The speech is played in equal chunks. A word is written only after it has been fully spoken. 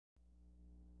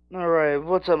Alright,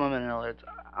 what's up, my man?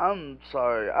 I'm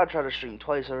sorry, I tried to stream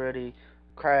twice already.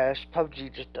 Crashed.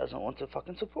 PUBG just doesn't want to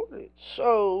fucking support it.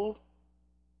 So,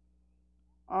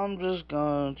 I'm just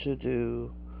going to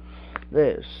do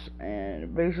this.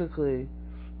 And basically,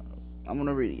 I'm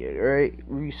gonna read it, alright?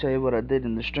 Re-say what I did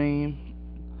in the stream.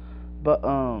 But,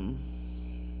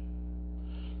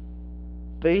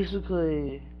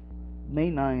 basically, May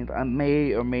 9th, I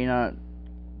may or may not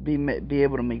be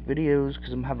able to make videos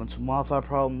because I'm having some Wi-Fi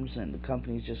problems and the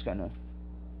company's just gonna.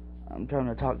 I'm trying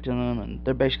to talk to them and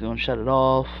they're basically gonna shut it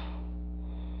off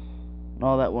and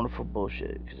all that wonderful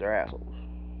bullshit because they're assholes.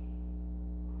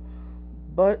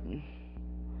 But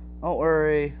don't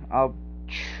worry, I'm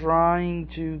trying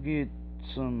to get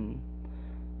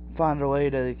find a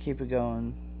way to keep it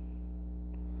going.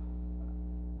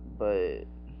 But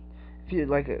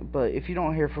if you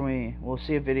don't hear from me, we'll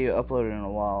see a video uploaded in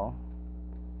a while.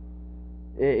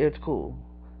 It's cool.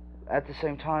 At the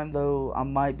same time, though, I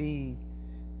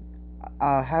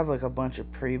have like a bunch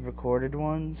of pre-recorded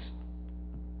ones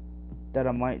that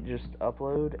I might just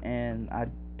upload, and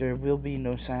there will be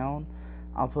no sound.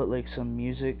 I'll put like some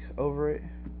music over it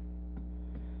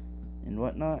and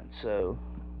whatnot, so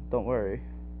don't worry.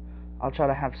 I'll try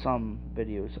to have some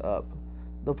videos up.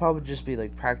 They'll probably just be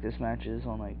like practice matches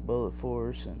on like Bullet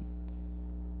Force and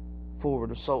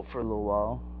Forward Assault for a little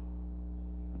while.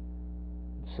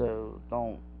 So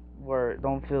don't worry,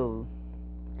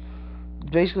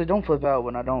 basically don't flip out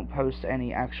when I don't post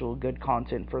any actual good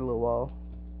content for a little while.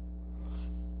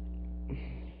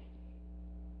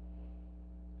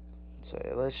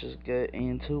 So let's just get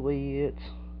into it.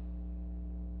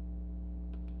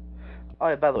 Oh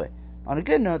yeah, by the way, on a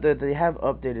good note, that they have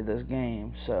updated this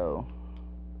game, so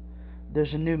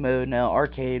there's a new mode now,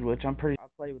 arcade, which I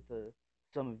play with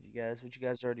some of you guys, which you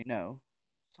guys already know.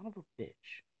 Son of a bitch.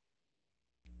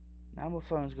 Now my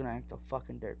phone's gonna act a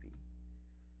fucking derpy.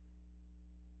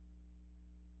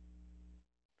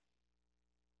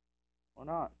 Or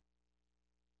not.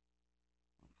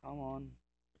 Come on.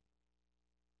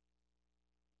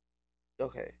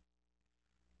 Okay.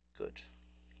 Good.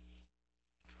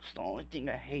 It's the only thing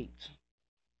I hate.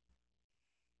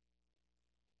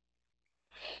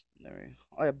 There.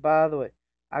 Oh yeah, by the way,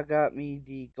 I got me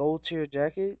the gold tier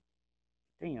jacket.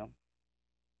 Damn.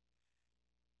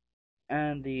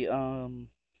 And the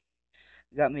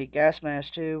got me a gas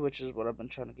mask too, which is what I've been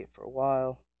trying to get for a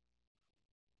while.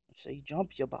 Say jump,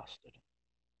 you bastard.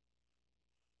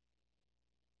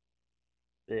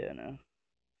 But yeah, no.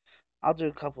 I'll do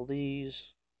a couple of these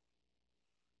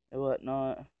and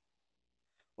whatnot.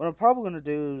 What I'm probably gonna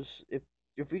do is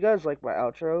if you guys like my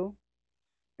outro,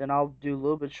 then I'll do a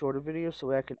little bit shorter videos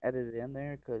so I can edit it in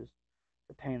there because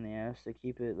it's a pain in the ass to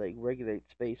keep it like regulate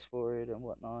space for it and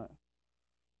whatnot.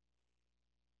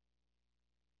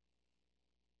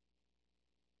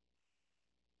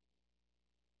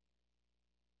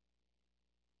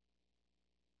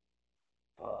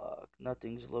 Fuck,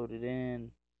 nothing's loaded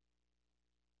in.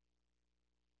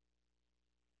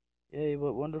 Yay,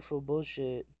 what wonderful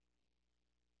bullshit.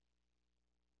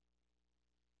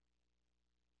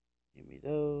 Give me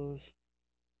those.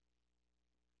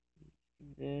 Give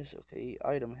me this. Okay,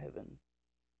 item heaven.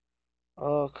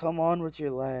 Oh, come on with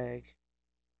your lag.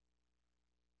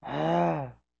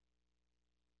 Ah.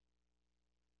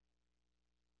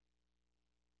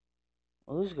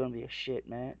 Well, this is gonna be a shit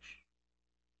match.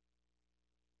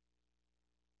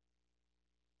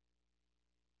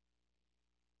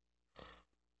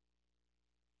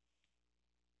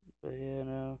 But yeah,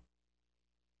 no.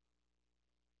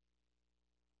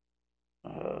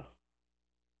 Uh,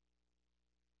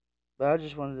 but I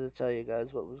just wanted to tell you guys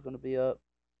what was gonna be up,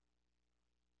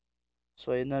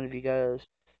 so none of you guys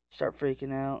start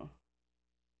freaking out.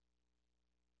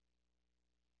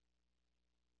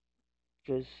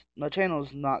 Because my channel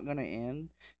is not gonna end.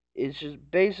 It's just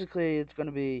basically it's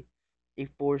gonna be a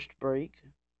forced break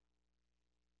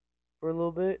for a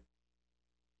little bit,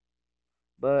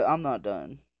 but I'm not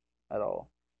done at all.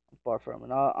 I'm far from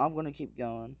it. I'm gonna keep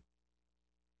going.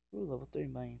 Ooh, level 3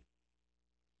 main.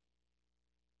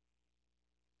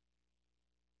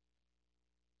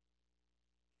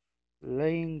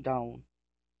 Laying down.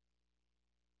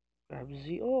 Grab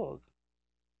the org.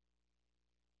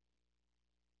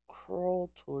 Crawl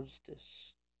towards this.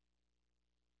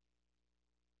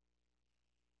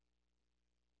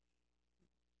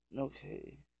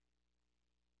 Okay.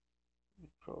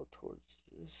 Crawl towards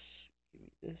this. Give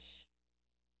me this.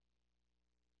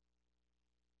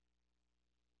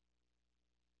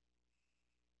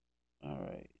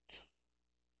 Alright.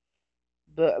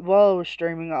 But while I was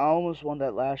streaming, I almost won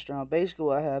that last round. Basically,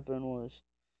 what happened was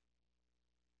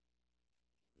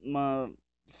my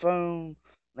phone,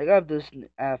 like I have this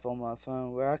app on my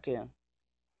phone where I can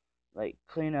like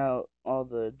clean out all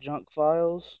the junk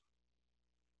files.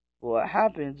 Well, what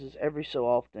happens is every so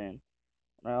often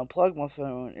when I unplug my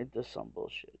phone, it does some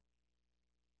bullshit.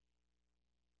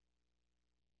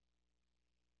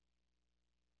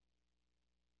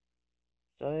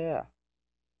 So yeah,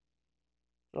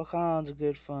 it's all kinds of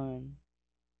good fun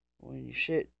when your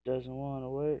shit doesn't want to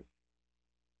work.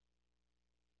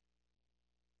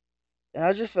 And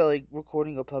I just felt like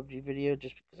recording a PUBG video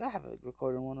just because I haven't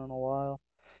recorded one in a while.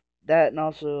 That and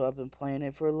also I've been playing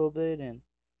it for a little bit and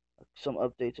some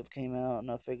updates have came out and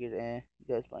I figured, you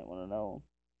guys might want to know.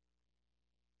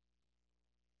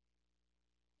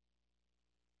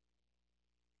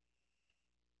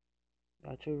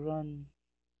 Got to run.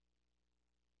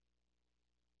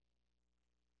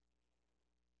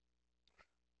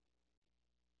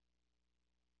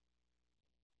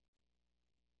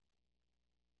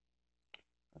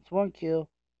 That's one kill.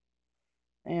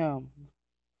 Damn.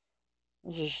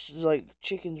 There's just like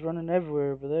chickens running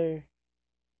everywhere over there.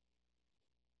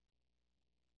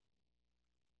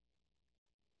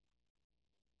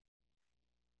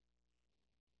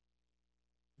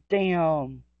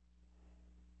 Damn.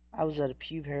 I was at a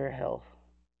pube hair of health.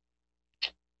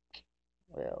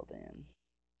 Well then.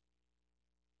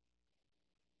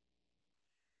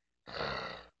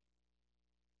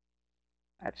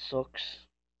 That sucks.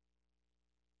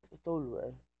 I told you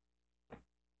that.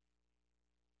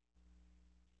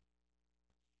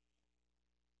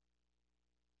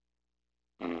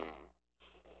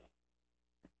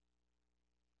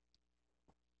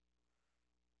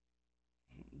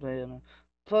 But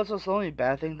plus, that's the only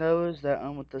bad thing though is that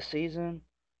with the season,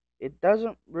 it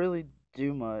doesn't really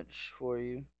do much for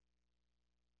you.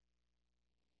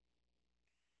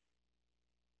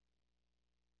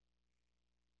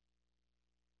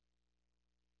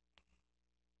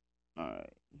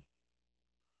 Alright.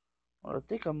 What I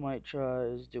think I might try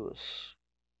is do a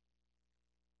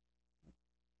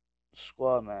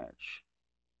squad match.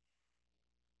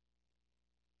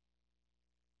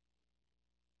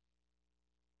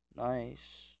 Nice.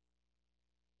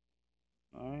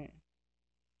 Alright.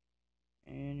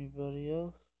 Anybody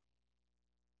else?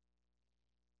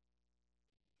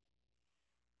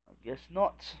 I guess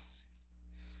not.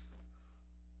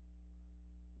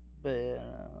 But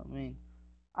I mean,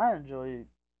 I enjoy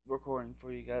recording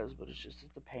for you guys, but it's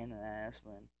a pain in the ass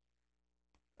when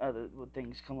when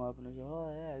things come up and they go,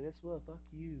 oh yeah, guess what? Fuck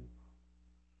you.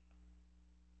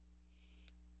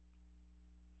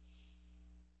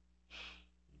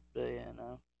 But yeah,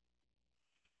 no.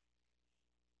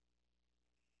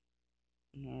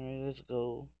 Alright, let's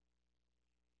go.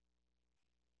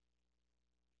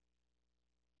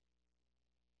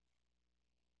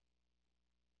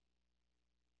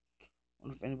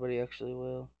 Wonder if anybody actually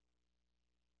will.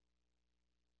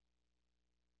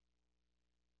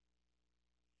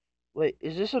 Wait,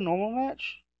 is this a normal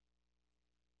match?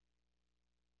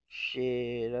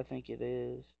 Shit, I think it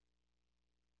is.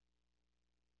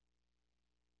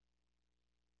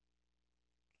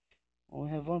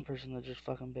 Only have one person that just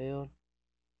fucking bailed.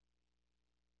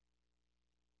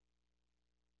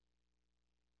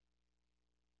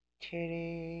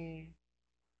 Titty.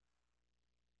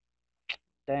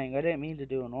 Dang, I didn't mean to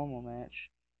do a normal match.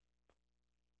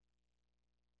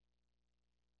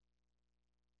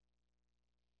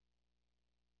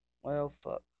 Well,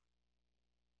 fuck.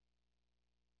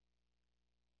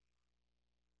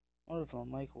 I wonder if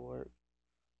my mic will work.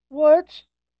 What?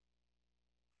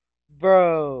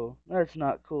 Bro, that's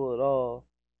not cool at all.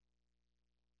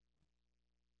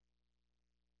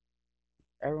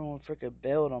 Everyone freaking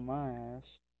bailed on my ass.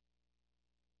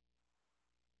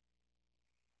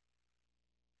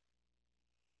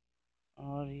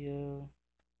 Audio.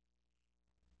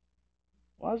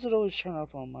 Why does it always turn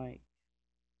off on mic?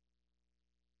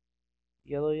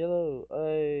 Yellow, yellow.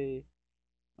 Hey.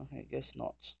 Okay, guess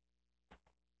not.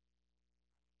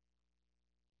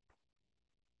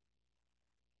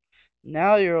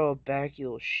 Now you're all back, you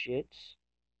little shits.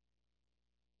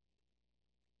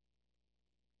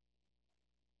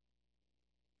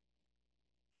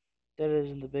 That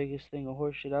isn't the biggest thing of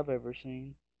horseshit I've ever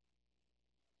seen.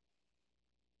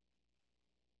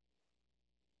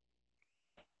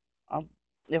 I'm,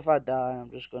 if I die,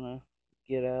 I'm just gonna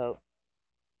get out.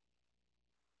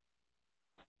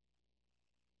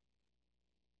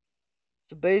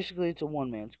 So basically, it's a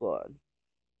one-man squad.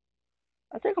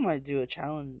 I think I might do a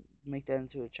challenge, make that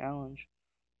into a challenge.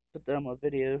 Put that on my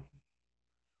video.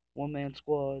 One-man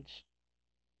squads.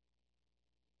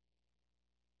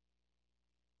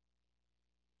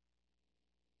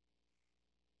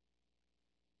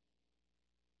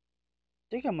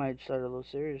 think I might start a little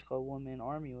series called One Man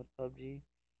Army with PUBG.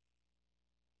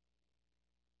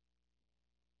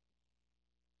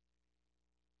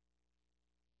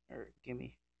 Or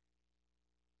gimme.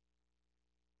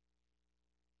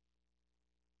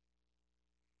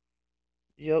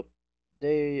 Yep,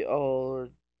 they all are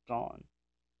gone.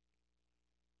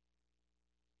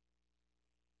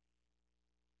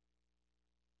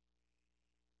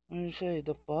 What did you say?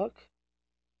 The fuck?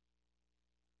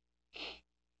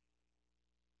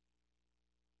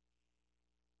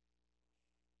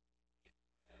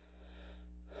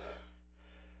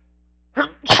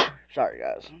 Sorry,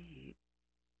 guys.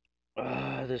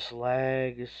 This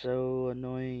lag is so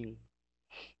annoying.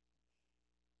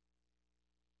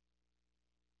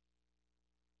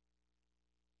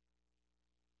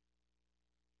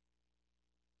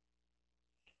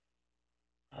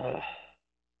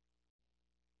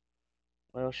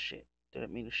 Well, shit.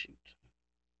 Didn't mean to shoot.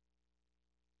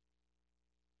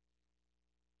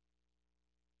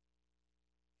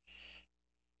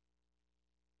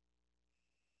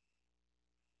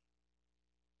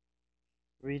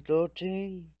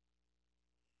 Reloading.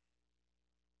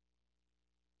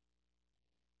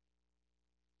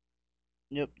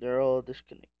 Yep, they're all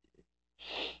disconnected.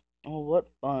 Oh,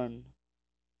 what fun.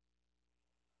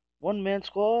 One man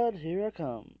squad, here I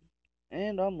come.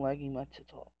 And I'm lagging my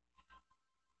tits off.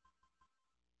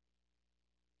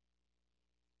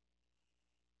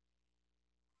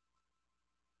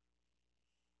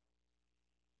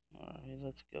 Alright,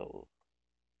 let's go.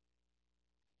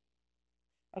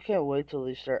 I can't wait till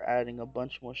they start adding a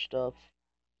bunch more stuff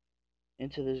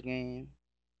into this game.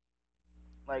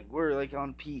 Like, we're like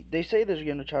on They say they're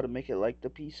gonna try to make it like the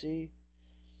PC.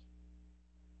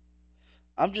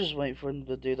 I'm just waiting for them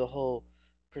to do the whole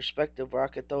perspective where I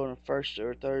could throw in first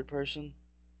or third person.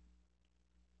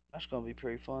 That's gonna be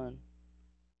pretty fun.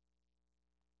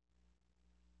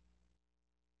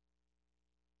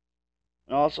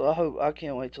 And also, I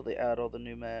can't wait till they add all the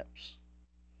new maps.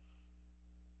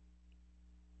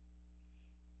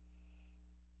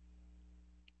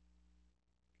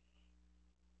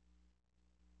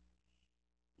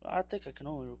 I think I can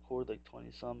only record like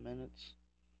 20 some minutes.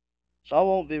 So I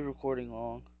won't be recording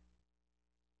long.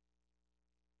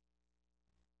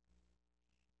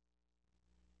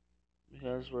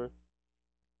 Because we're.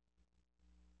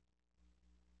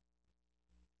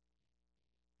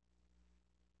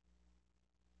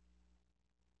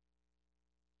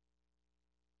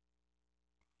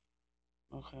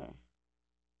 Okay.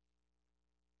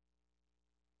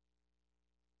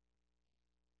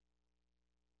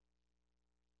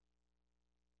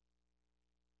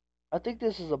 I think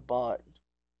this is a bot.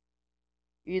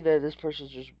 Either this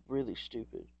person's just really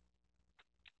stupid.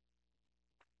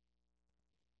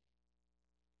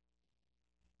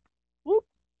 Whoop.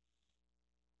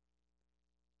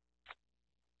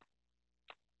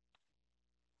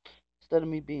 Instead of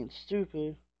me being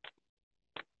stupid.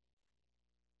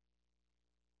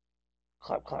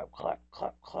 Clap, clap, clap,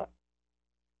 clap, clap.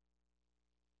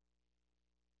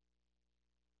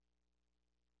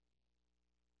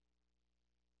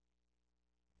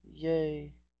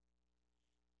 Yay.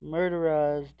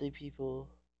 Murderize the people.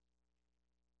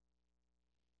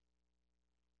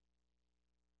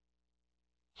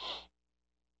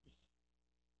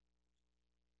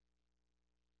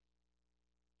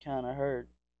 Kinda hurt.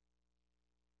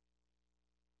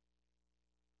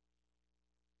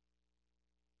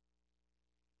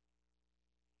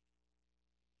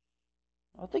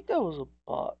 I think that was a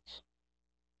bot.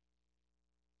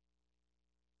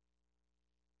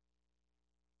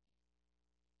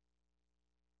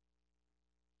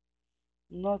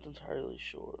 I'm not entirely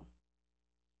sure.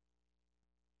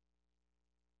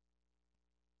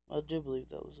 I do believe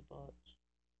that was a bot.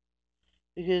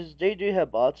 Because they do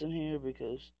have bots in here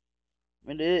because I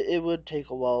mean it would take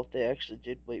a while if they actually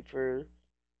did wait for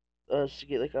us to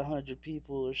get like 100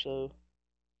 people or so.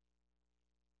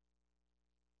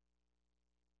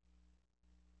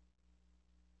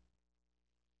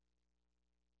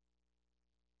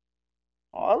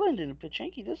 Oh, I landed in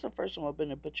Pachinki. This is the first time I've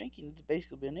been in Pachinki and it's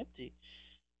basically been empty.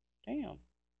 Damn.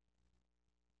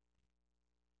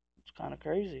 It's kinda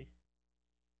crazy.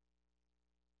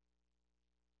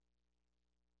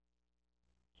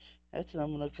 That's when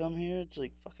I'm gonna come here, it's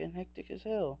like fucking hectic as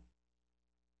hell.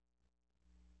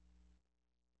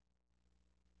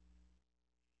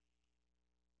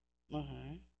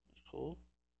 Okay, that's cool.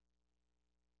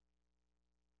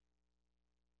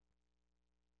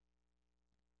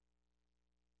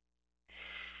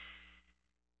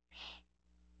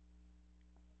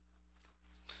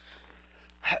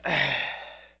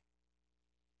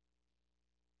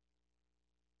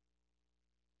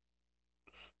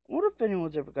 I wonder if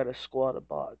anyone's ever got a squad of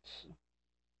bots.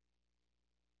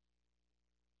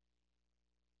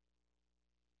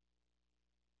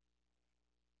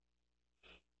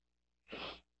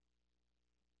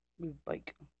 Move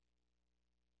bike.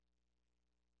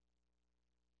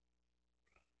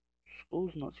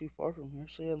 School's not too far from here,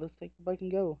 so yeah, let's take the bike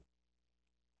and go.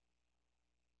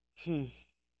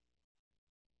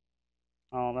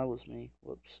 Oh, that was me.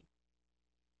 Whoops.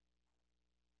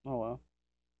 Oh well.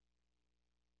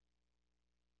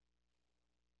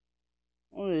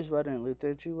 Only reason why I didn't loot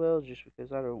there too well is just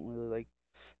because I don't really like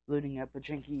looting at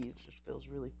Pachinki. It just feels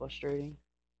really frustrating.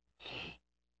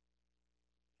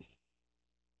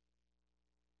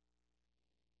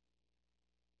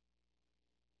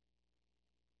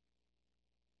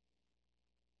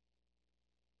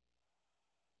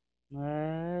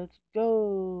 Let's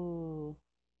go.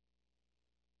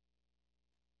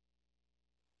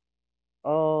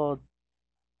 Oh,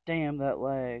 damn that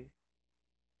lag.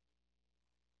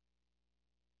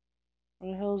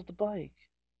 Where the hell is the bike?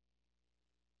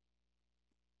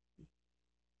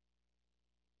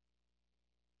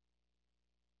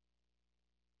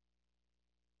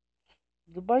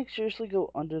 Did the bike seriously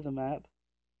go under the map?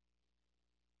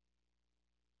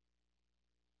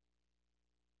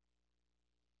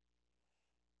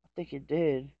 I think it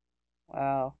did.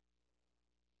 Wow.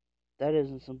 That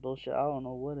isn't some bullshit. I don't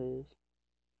know what is.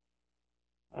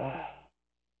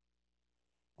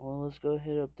 Well, let's go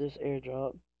hit up this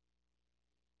airdrop.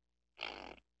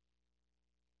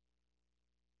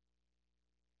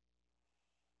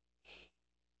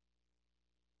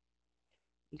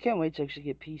 I can't wait to actually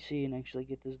get PC and actually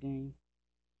get this game.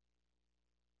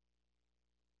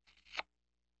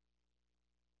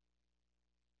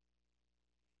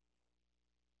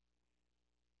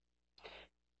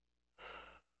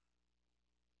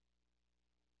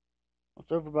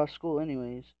 It's over by school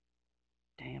anyways.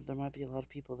 Damn, there might be a lot of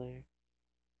people there.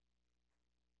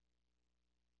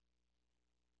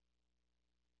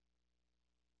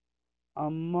 I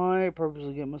might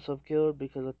purposely get myself killed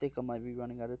because I think I might be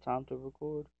running out of time to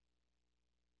record.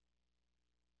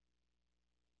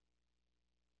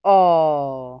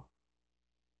 Oh,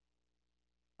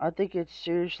 I think it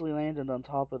seriously landed on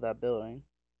top of that building.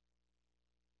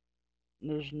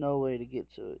 There's no way to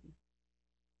get to it.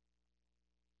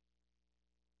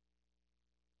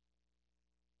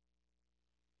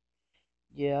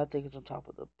 Yeah, I think it's on top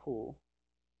of the pool.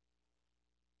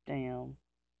 Damn.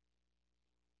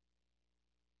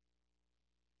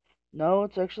 No,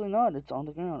 it's actually not. It's on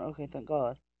the ground. Okay, thank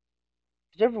God.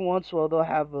 Because every once in a while they'll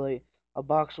have like a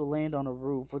box will land on a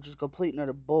roof, which is complete and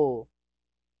utter bull.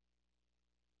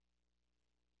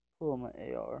 Pull my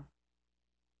AR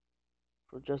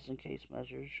for just in case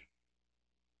measures.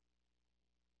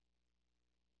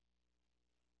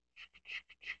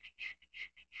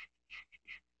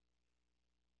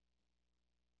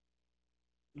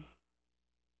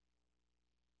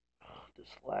 This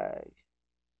lag.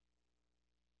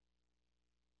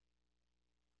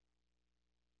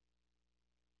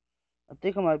 I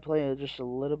think I might play it just a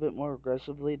little bit more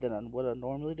aggressively than what I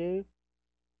normally do.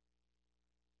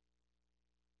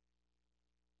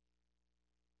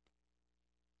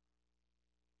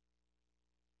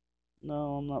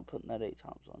 No, I'm not putting that 8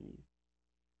 times on you.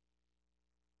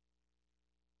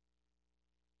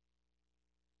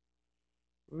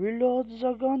 Reload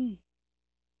the gun.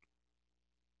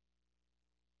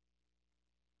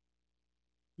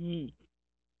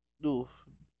 Oof.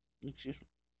 Excuse me.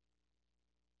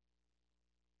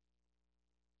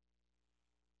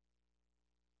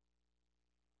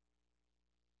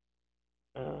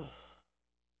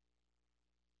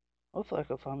 Hopefully I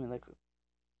can find me like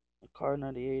a car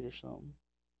 98 or something.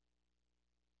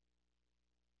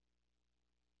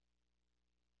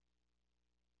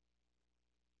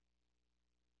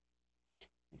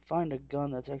 Find a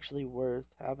gun that's actually worth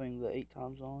having the 8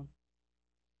 times on.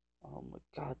 Oh my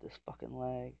god, this fucking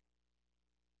lag.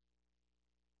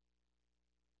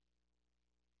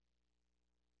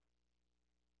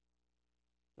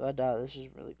 If I die, this is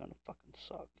really gonna fucking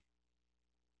suck.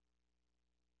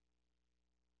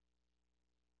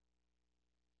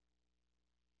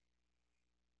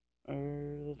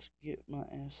 Let's get my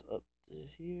ass up to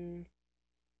here.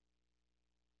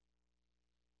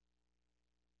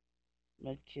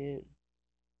 Medkit.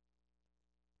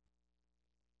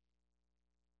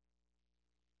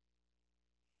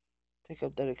 Pick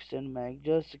up that extend mag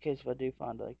just in case if I do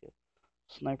find like a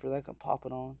sniper that can pop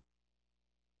it on.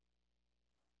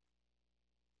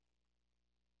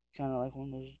 Kind of like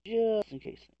one of those just in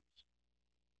case things.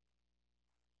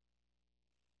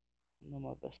 I know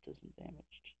my vest isn't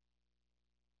damaged.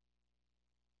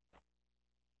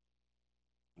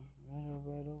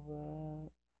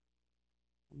 Alright.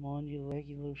 Come on, you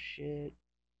leggy little shit.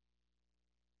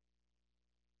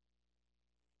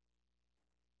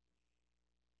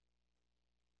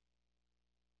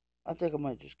 I think I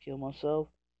might just kill myself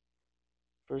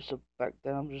for the fact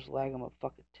that I'm just lagging my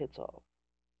fucking tits off.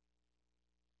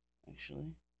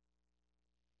 Actually.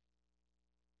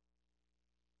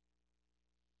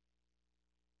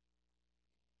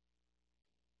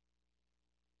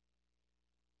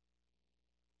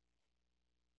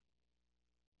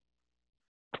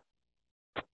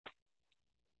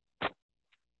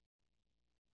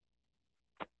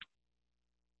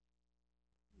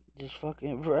 Just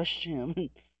fucking rushed him.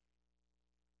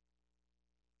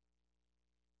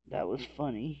 That was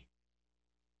funny.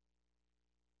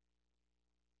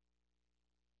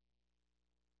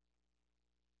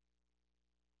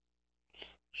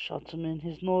 Shot him in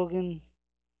his noggin.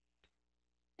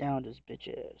 Downed his bitch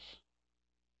ass.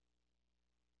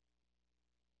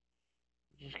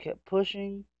 Just kept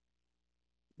pushing.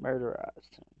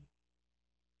 Murderized him.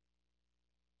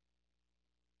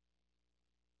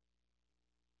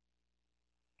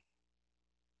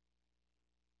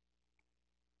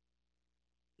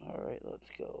 Alright, let's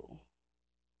go.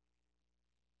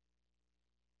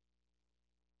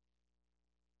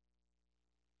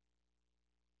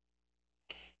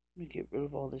 Let me get rid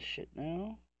of all this shit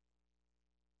now.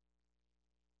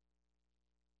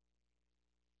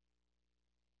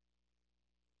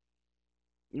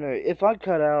 Alright, if I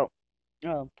cut out,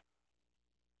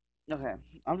 okay,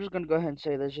 I'm just gonna go ahead and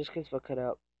say this just in case if I cut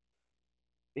out.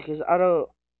 Because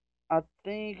I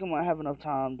think I might have enough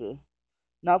time to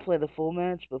not play the full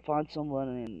match, but find someone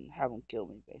and have them kill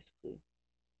me, basically.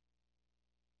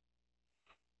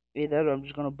 Either I'm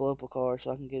just gonna blow up a car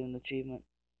so I can get an achievement.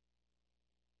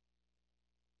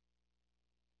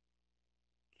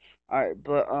 Alright,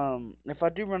 but, if I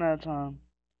do run out of time,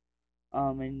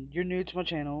 and you're new to my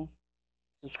channel,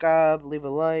 subscribe, leave a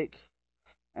like,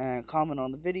 and comment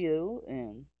on the video,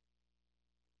 and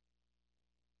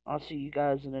I'll see you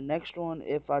guys in the next one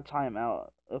if I time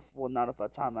out. Well, not if I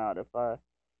time out, if I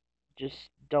just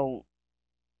don't,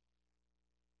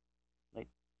 like,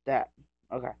 that.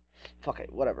 Okay. Fuck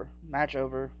it, whatever. Match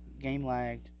over, game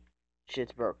lagged,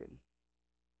 shit's broken.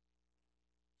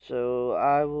 So,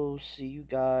 I will see you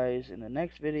guys in the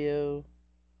next video,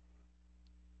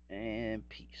 and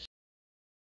peace.